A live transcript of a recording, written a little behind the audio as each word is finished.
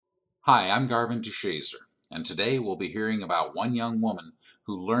Hi, I'm Garvin DeShazer, and today we'll be hearing about one young woman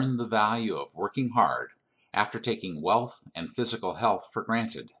who learned the value of working hard after taking wealth and physical health for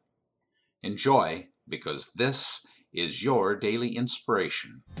granted. Enjoy, because this is your daily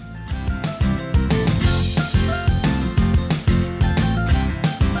inspiration.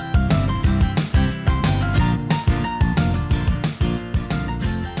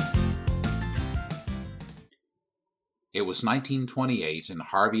 It was 1928 in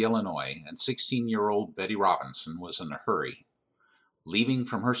Harvey, Illinois, and 16-year-old Betty Robinson was in a hurry. Leaving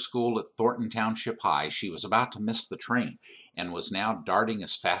from her school at Thornton Township High, she was about to miss the train and was now darting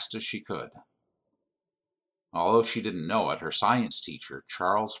as fast as she could. Although she didn't know it, her science teacher,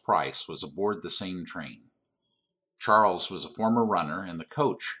 Charles Price, was aboard the same train. Charles was a former runner and the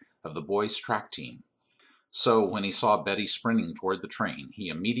coach of the boys' track team. So when he saw Betty sprinting toward the train, he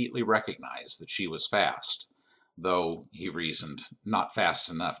immediately recognized that she was fast, though, he reasoned, not fast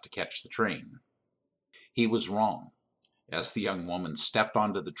enough to catch the train. He was wrong. As the young woman stepped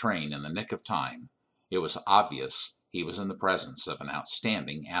onto the train in the nick of time, it was obvious he was in the presence of an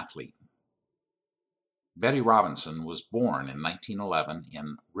outstanding athlete. Betty Robinson was born in 1911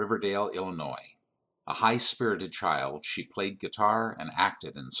 in Riverdale, Illinois. A high-spirited child, she played guitar and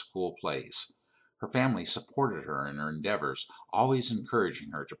acted in school plays. Her family supported her in her endeavors, always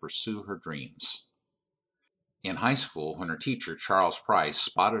encouraging her to pursue her dreams. In high school, when her teacher, Charles Price,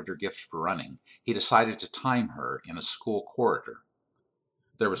 spotted her gift for running, he decided to time her in a school corridor.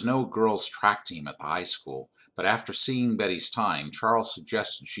 There was no girls' track team at the high school, but after seeing Betty's time, Charles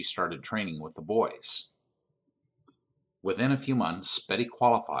suggested she started training with the boys. Within a few months, Betty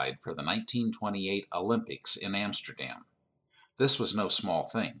qualified for the 1928 Olympics in Amsterdam. This was no small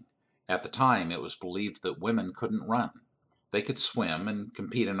thing. At the time, it was believed that women couldn't run. They could swim and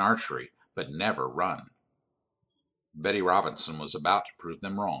compete in archery, but never run. Betty Robinson was about to prove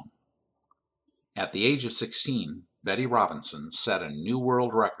them wrong. At the age of 16, Betty Robinson set a new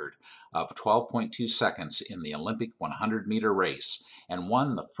world record of 12.2 seconds in the Olympic 100-meter race and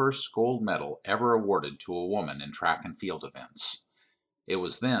won the first gold medal ever awarded to a woman in track and field events. It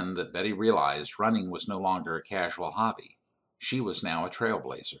was then that Betty realized running was no longer a casual hobby. She was now a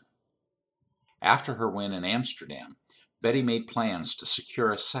trailblazer. After her win in Amsterdam, Betty made plans to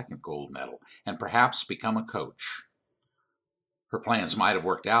secure a second gold medal and perhaps become a coach. Her plans might have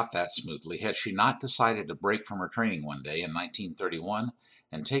worked out that smoothly had she not decided to break from her training one day in 1931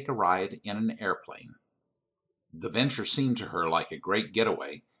 and take a ride in an airplane. The venture seemed to her like a great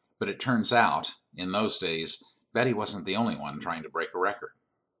getaway, but it turns out, in those days, Betty wasn't the only one trying to break a record.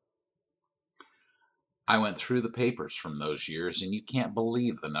 I went through the papers from those years, and you can't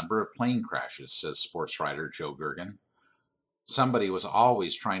believe the number of plane crashes, says sports writer Joe Gergen. Somebody was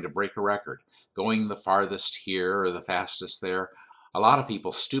always trying to break a record, going the farthest here or the fastest there. A lot of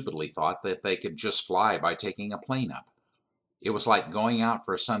people stupidly thought that they could just fly by taking a plane up. It was like going out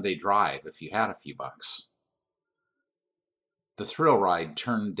for a Sunday drive if you had a few bucks. The thrill ride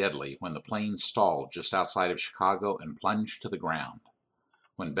turned deadly when the plane stalled just outside of Chicago and plunged to the ground.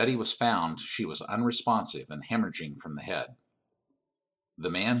 When Betty was found, she was unresponsive and hemorrhaging from the head. The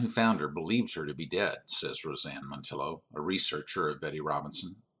man who found her believed her to be dead, says Roseanne Montillo, a researcher of Betty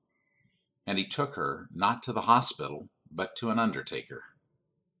Robinson. And he took her, not to the hospital, but to an undertaker.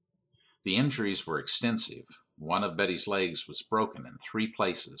 The injuries were extensive. One of Betty's legs was broken in 3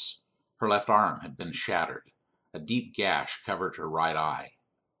 places. Her left arm had been shattered. A deep gash covered her right eye.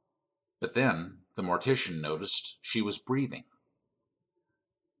 But then, the mortician noticed she was breathing.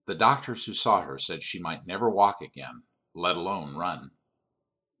 The doctors who saw her said she might never walk again, let alone run.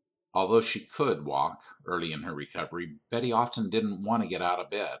 Although she could walk early in her recovery, Betty often didn't want to get out of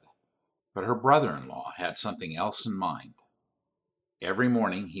bed. But her brother-in-law had something else in mind. Every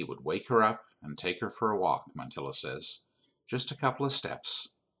morning he would wake her up and take her for a walk, Montillo says. Just a couple of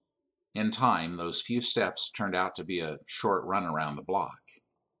steps. In time, those few steps turned out to be a short run around the block.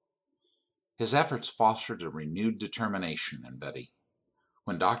 His efforts fostered a renewed determination in Betty.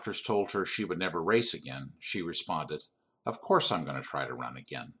 When doctors told her she would never race again, she responded, "Of course I'm going to try to run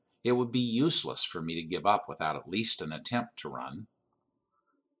again. It would be useless for me to give up without at least an attempt to run."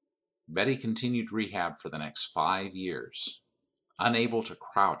 Betty continued rehab for the next 5 years. Unable to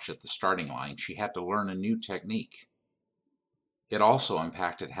crouch at the starting line, she had to learn a new technique. It also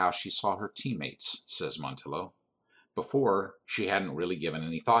impacted how she saw her teammates, says Montillo. Before, she hadn't really given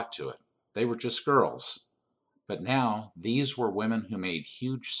any thought to it. They were just girls. But now, these were women who made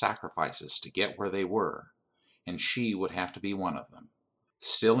huge sacrifices to get where they were, and she would have to be one of them.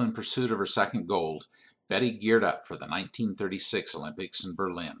 Still in pursuit of her second gold, Betty geared up for the 1936 Olympics in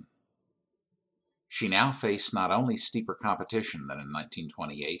Berlin. She now faced not only steeper competition than in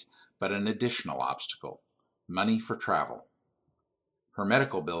 1928, but an additional obstacle: money for travel. Her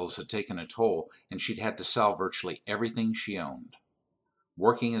medical bills had taken a toll, and she'd had to sell virtually everything she owned.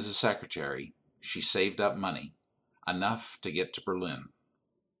 Working as a secretary, she saved up money, enough to get to Berlin.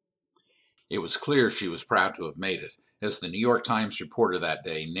 It was clear she was proud to have made it, as the New York Times reporter that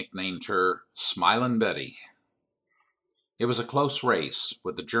day nicknamed her Smilin' Betty. It was a close race,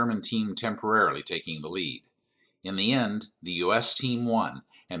 with the German team temporarily taking the lead. In the end, the U.S. team won,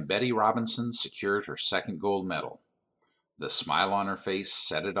 and Betty Robinson secured her second gold medal. The smile on her face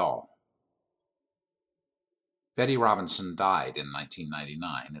said it all. Betty Robinson died in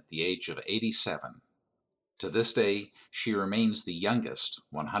 1999 at the age of 87. To this day, she remains the youngest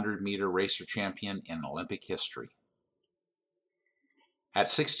 100-meter racer champion in Olympic history. At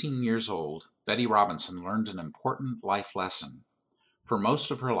 16 years old, Betty Robinson learned an important life lesson. For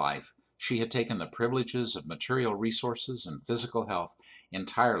most of her life, she had taken the privileges of material resources and physical health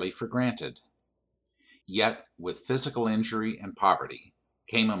entirely for granted. Yet, with physical injury and poverty,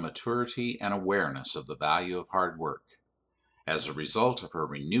 came a maturity and awareness of the value of hard work. As a result of her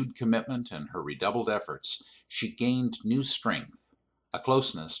renewed commitment and her redoubled efforts, she gained new strength, a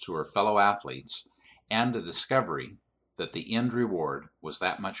closeness to her fellow athletes, and a discovery that the end reward was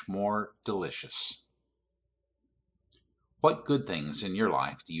that much more delicious. What good things in your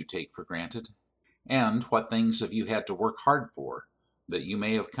life do you take for granted? And what things have you had to work hard for that you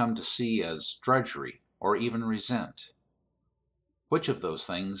may have come to see as drudgery or even resent? Which of those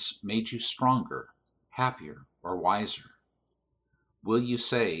things made you stronger, happier, or wiser? Will you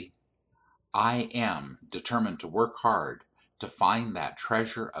say, I am determined to work hard to find that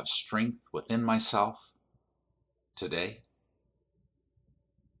treasure of strength within myself today?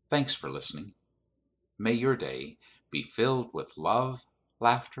 Thanks for listening. May your day be filled with love,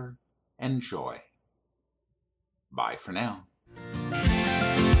 laughter, and joy. Bye for now.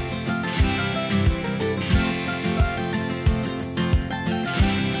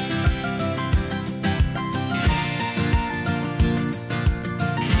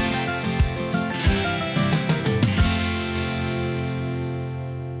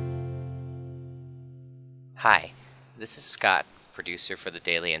 Hi, this is Scott, producer for the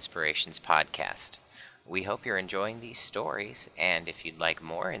Daily Inspirations podcast. We hope you're enjoying these stories, and if you'd like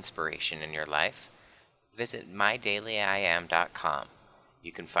more inspiration in your life, visit mydailyim.com.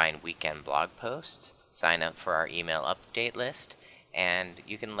 You can find weekend blog posts, sign up for our email update list, and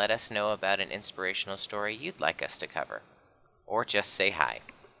you can let us know about an inspirational story you'd like us to cover. Or just say hi.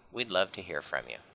 We'd love to hear from you.